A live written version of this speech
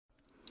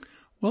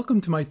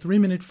Welcome to my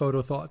 3-minute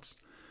photo thoughts.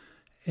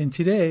 And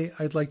today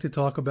I'd like to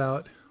talk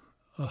about,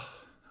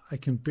 I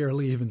can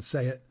barely even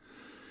say it,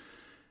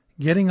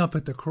 getting up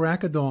at the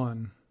crack of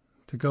dawn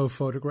to go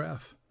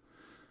photograph.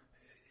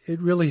 It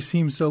really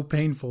seems so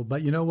painful,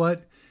 but you know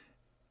what?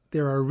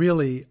 There are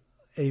really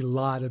a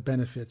lot of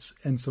benefits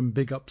and some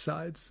big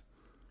upsides.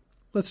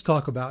 Let's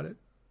talk about it.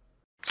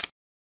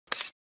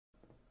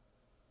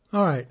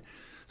 All right,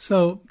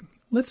 so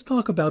let's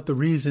talk about the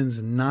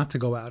reasons not to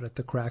go out at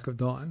the crack of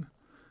dawn.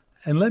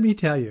 And let me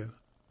tell you,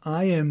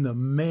 I am the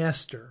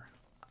master.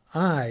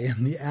 I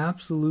am the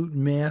absolute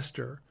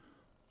master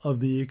of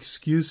the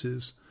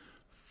excuses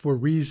for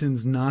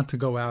reasons not to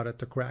go out at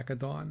the crack of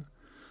dawn.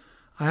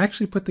 I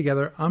actually put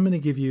together, I'm going to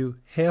give you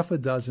half a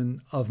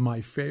dozen of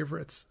my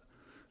favorites.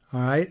 All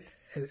right?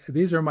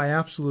 These are my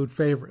absolute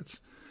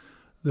favorites.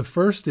 The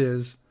first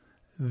is,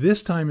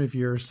 this time of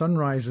year,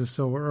 sunrise is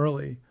so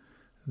early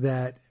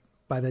that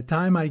by the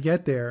time I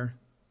get there,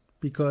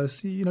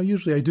 because,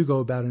 usually I do go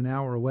about an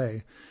hour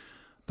away,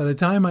 by the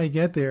time I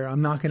get there,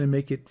 I'm not going to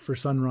make it for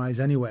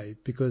sunrise anyway,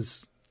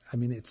 because,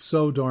 it's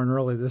so darn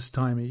early this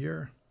time of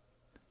year.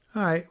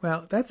 All right,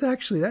 well,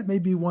 that may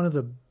be one of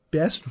the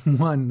best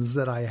ones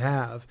that I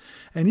have.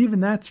 And even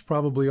that's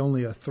probably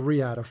only a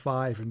 3 out of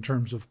 5 in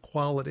terms of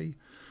quality.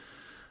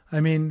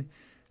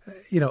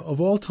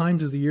 Of all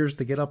times of the years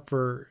to get up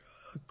for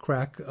a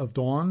crack of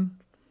dawn,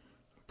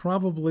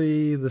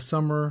 probably the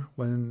summer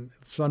when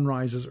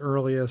sunrise is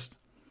earliest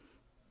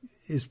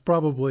is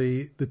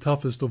probably the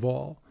toughest of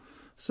all.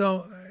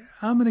 So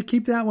I'm going to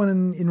keep that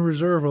one in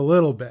reserve a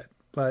little bit,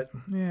 but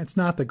it's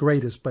not the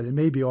greatest, but it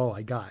may be all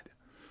I got.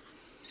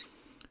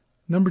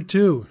 Number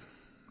 2,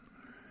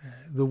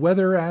 the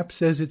weather app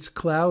says it's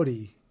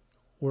cloudy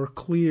or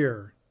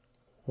clear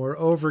or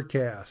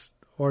overcast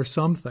or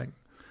something.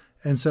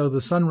 And so the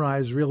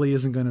sunrise really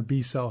isn't going to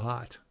be so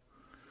hot.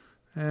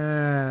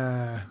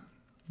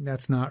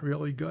 That's not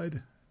really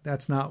good.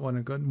 That's not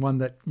a good one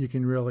that you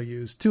can really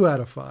use. 2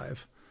 out of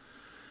 5.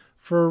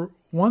 For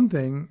one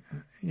thing,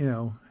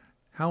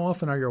 how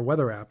often are your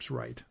weather apps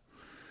right?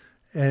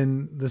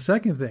 And the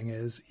second thing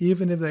is,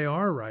 even if they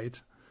are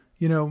right,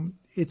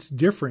 it's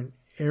different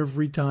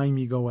every time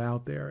you go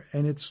out there.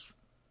 And it's,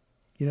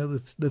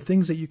 the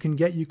things that you can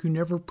get, you can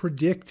never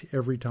predict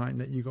every time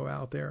that you go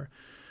out there.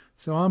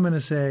 So I'm going to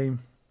say,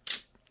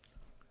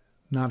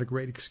 not a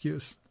great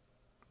excuse.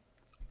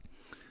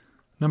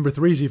 Number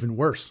 3 is even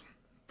worse,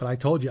 but I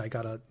told you I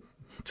got a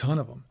ton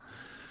of them.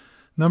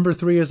 Number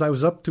 3 is I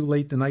was up too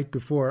late the night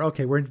before.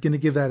 Okay, we're going to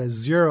give that a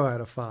 0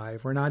 out of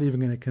 5. We're not even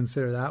going to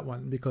consider that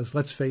one because,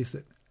 let's face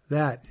it,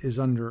 that is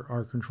under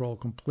our control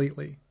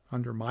completely,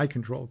 under my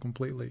control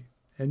completely,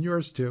 and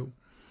yours too.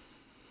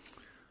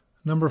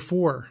 Number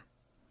 4,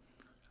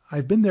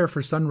 I've been there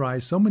for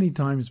sunrise so many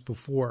times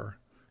before.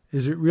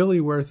 Is it really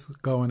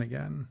worth going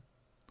again?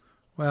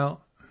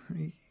 Well,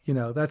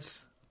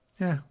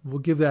 we'll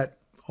give that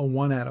a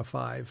 1 out of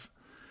 5.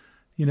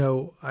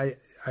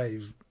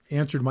 I've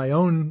answered my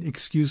own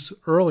excuse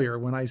earlier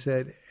when I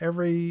said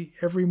every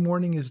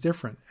morning is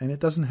different, and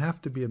it doesn't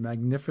have to be a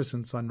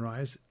magnificent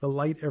sunrise. The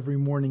light every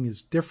morning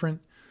is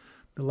different.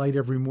 The light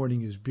every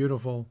morning is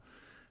beautiful.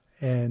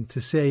 And to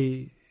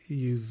say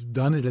you've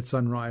done it at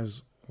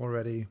sunrise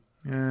already,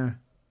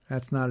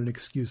 that's not an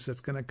excuse that's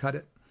going to cut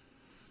it.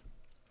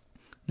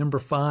 Number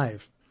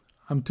 5,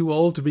 I'm too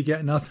old to be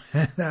getting up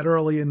that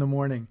early in the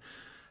morning.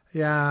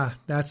 Yeah,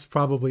 that's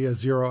probably a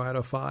 0 out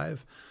of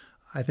 5.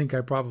 I think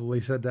I probably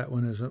said that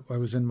when I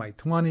was in my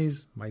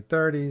 20s, my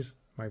 30s,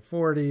 my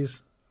 40s.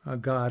 Oh,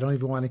 God, I don't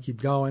even want to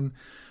keep going.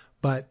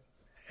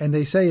 And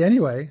they say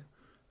anyway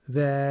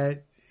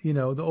that,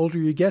 the older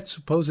you get,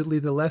 supposedly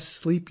the less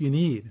sleep you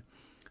need.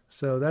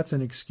 So that's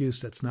an excuse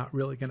that's not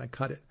really going to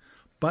cut it.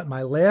 But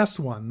my last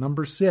one,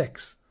 number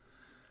 6,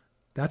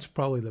 that's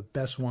probably the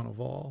best one of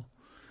all.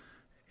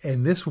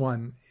 And this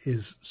one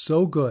is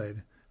so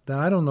good that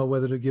I don't know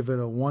whether to give it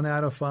a 1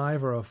 out of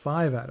 5 or a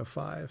 5 out of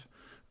 5.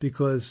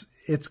 Because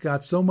it's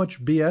got so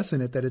much BS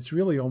in it that it's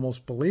really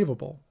almost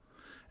believable.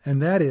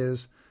 And that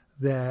is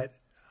that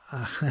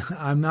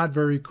I'm not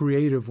very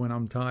creative when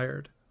I'm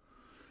tired.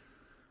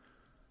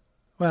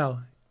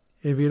 Well,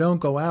 if you don't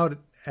go out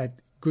at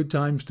good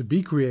times to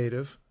be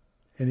creative,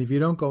 and if you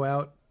don't go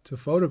out to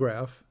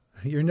photograph,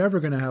 you're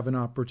never going to have an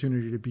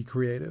opportunity to be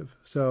creative.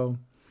 So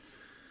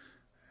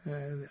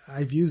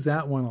I've used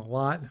that one a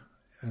lot,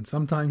 and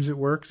sometimes it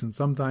works and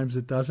sometimes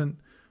it doesn't.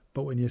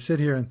 But when you sit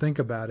here and think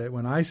about it,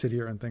 when I sit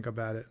here and think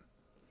about it,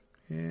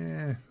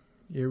 it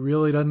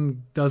really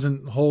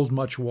doesn't hold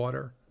much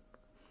water.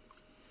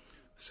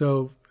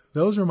 So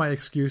those are my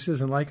excuses.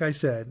 And like I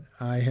said,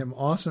 I am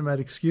awesome at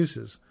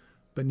excuses.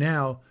 But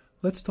now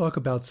let's talk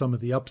about some of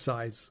the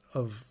upsides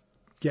of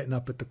getting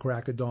up at the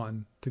crack of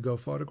dawn to go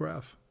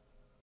photograph.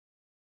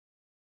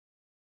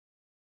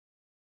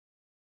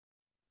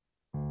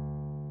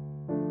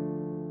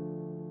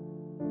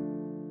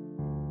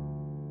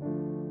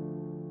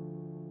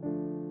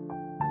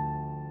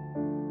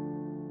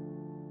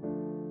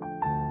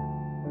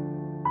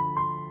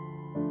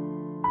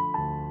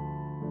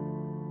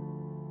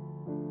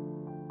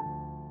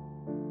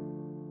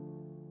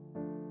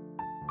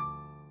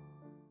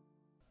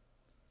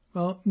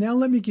 Well, now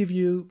let me give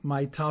you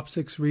my top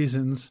 6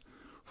 reasons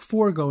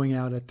for going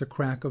out at the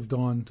crack of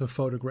dawn to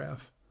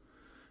photograph.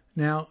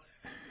 Now,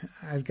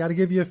 I've got to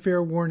give you a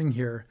fair warning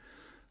here.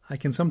 I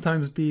can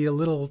sometimes be a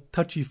little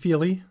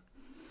touchy-feely,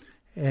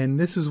 and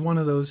this is one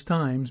of those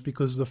times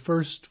because the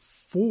first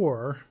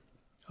 4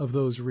 of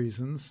those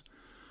reasons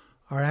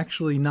are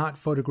actually not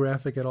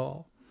photographic at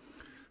all.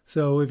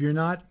 So if you're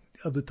not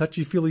of the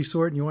touchy-feely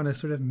sort and you want to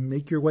sort of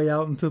make your way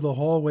out into the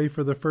hallway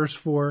for the first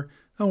 4,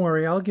 don't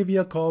worry, I'll give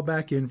you a call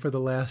back in for the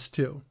last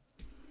 2.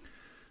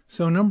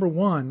 So number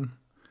 1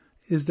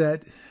 is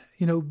that,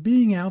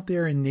 being out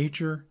there in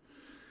nature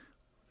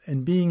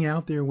and being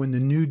out there when the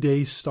new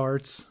day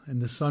starts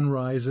and the sun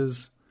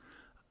rises,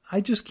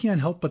 I just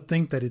can't help but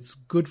think that it's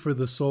good for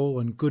the soul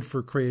and good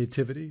for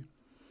creativity.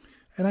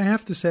 And I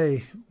have to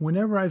say,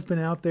 whenever I've been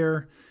out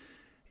there,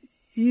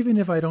 even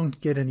if I don't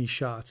get any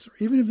shots, or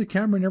even if the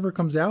camera never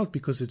comes out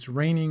because it's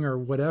raining or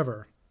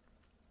whatever,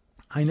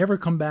 I never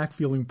come back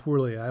feeling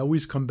poorly. I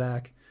always come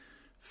back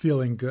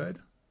feeling good.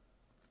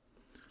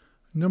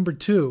 Number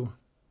 2,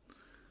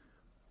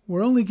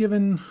 we're only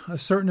given a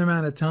certain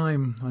amount of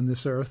time on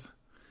this earth,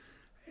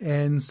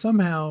 and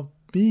somehow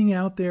being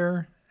out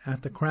there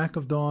at the crack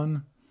of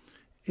dawn,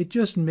 it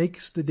just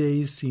makes the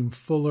days seem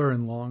fuller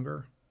and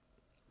longer.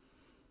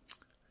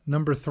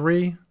 Number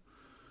 3,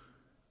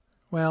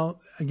 well,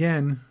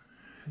 again,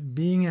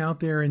 being out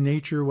there in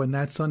nature when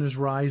that sun is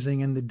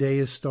rising and the day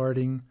is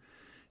starting,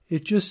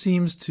 it just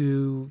seems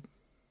to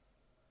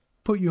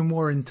put you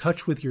more in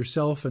touch with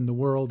yourself and the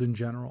world in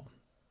general.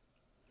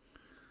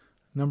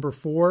 Number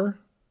 4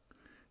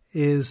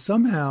 is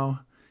somehow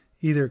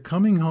either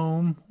coming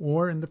home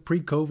or in the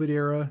pre-COVID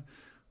era,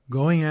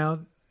 going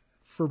out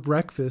for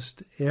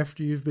breakfast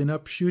after you've been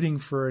up shooting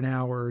for an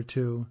hour or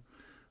 2.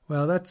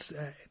 Well, that's,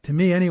 to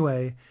me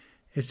anyway,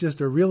 it's just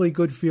a really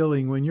good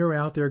feeling when you're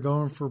out there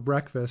going for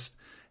breakfast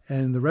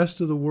and the rest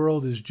of the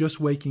world is just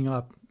waking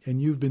up and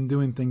you've been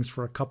doing things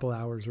for a couple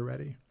hours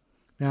already.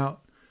 Now,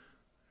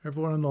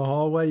 everyone in the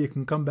hallway, you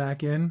can come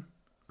back in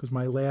because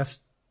my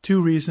last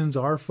 2 reasons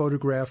are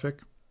photographic.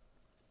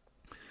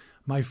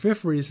 My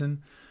 5th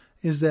reason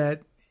is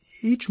that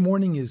each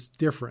morning is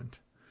different.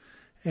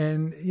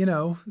 And,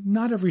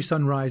 not every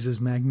sunrise is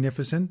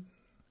magnificent,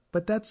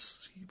 but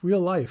that's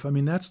real life. I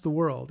mean, that's the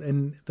world.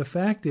 And the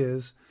fact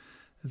is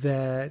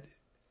that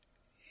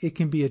it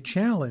can be a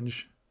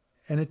challenge,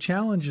 and a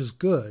challenge is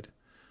good.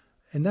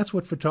 And that's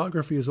what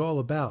photography is all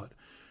about,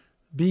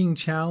 being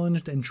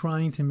challenged and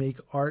trying to make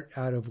art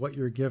out of what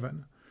you're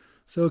given.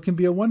 So it can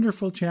be a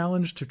wonderful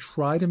challenge to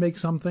try to make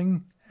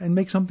something and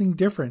make something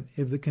different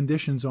if the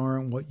conditions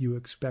aren't what you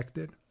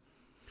expected.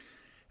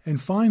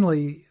 And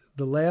finally,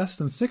 the last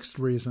and 6th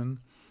reason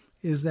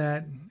is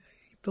that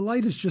the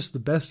light is just the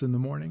best in the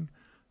morning,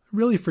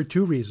 really for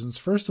 2 reasons.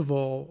 First of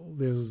all,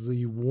 there's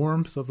the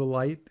warmth of the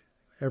light.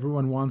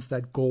 Everyone wants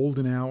that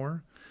golden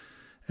hour.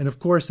 And of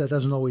course, that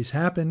doesn't always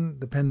happen,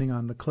 depending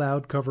on the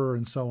cloud cover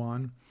and so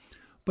on.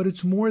 But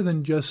it's more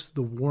than just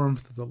the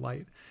warmth of the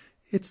light.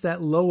 It's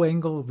that low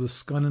angle of the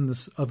sun in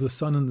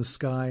the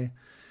sky,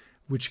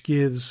 which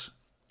gives,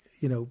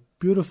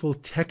 beautiful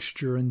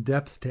texture and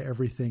depth to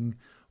everything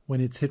when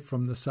it's hit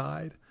from the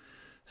side.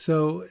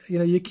 So,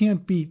 you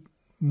can't beat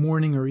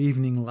morning or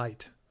evening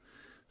light.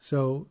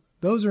 So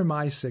those are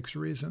my 6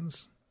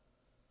 reasons.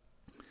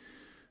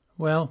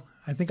 Well,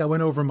 I think I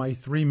went over my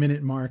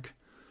 3-minute mark.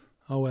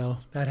 Oh,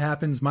 well, that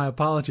happens. My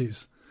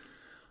apologies.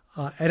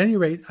 At any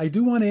rate, I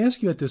do want to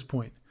ask you at this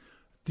point,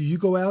 do you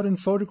go out and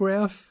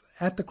photograph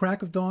at the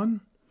crack of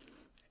dawn?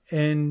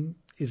 And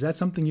is that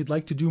something you'd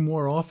like to do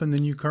more often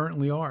than you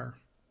currently are?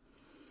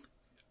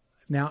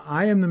 Now,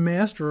 I am the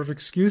master of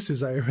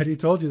excuses. I already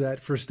told you that,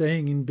 for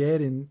staying in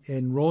bed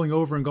and rolling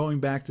over and going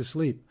back to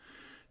sleep.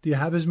 Do you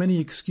have as many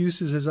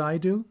excuses as I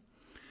do?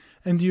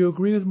 And do you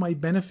agree with my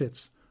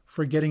benefits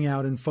for getting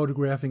out and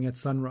photographing at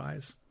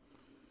sunrise?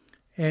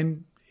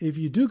 And if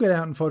you do get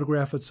out and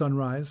photograph at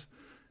sunrise,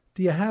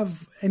 do you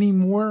have any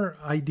more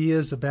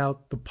ideas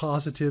about the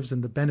positives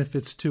and the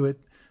benefits to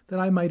it that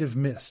I might have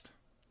missed?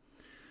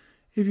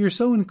 If you're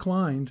so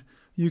inclined,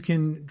 you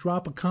can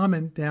drop a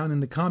comment down in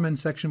the comment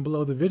section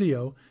below the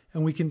video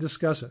and we can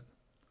discuss it.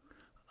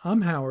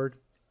 I'm Howard,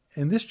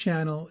 and this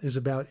channel is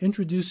about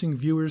introducing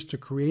viewers to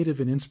creative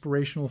and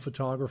inspirational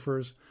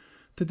photographers,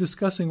 to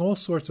discussing all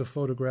sorts of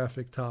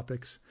photographic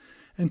topics,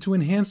 and to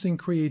enhancing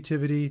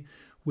creativity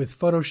with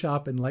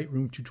Photoshop and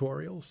Lightroom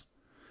tutorials.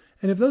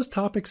 And if those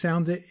topics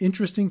sound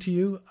interesting to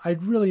you,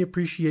 I'd really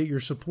appreciate your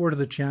support of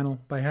the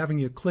channel by having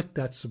you click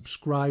that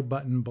subscribe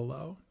button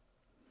below.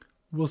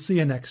 We'll see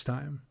you next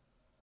time.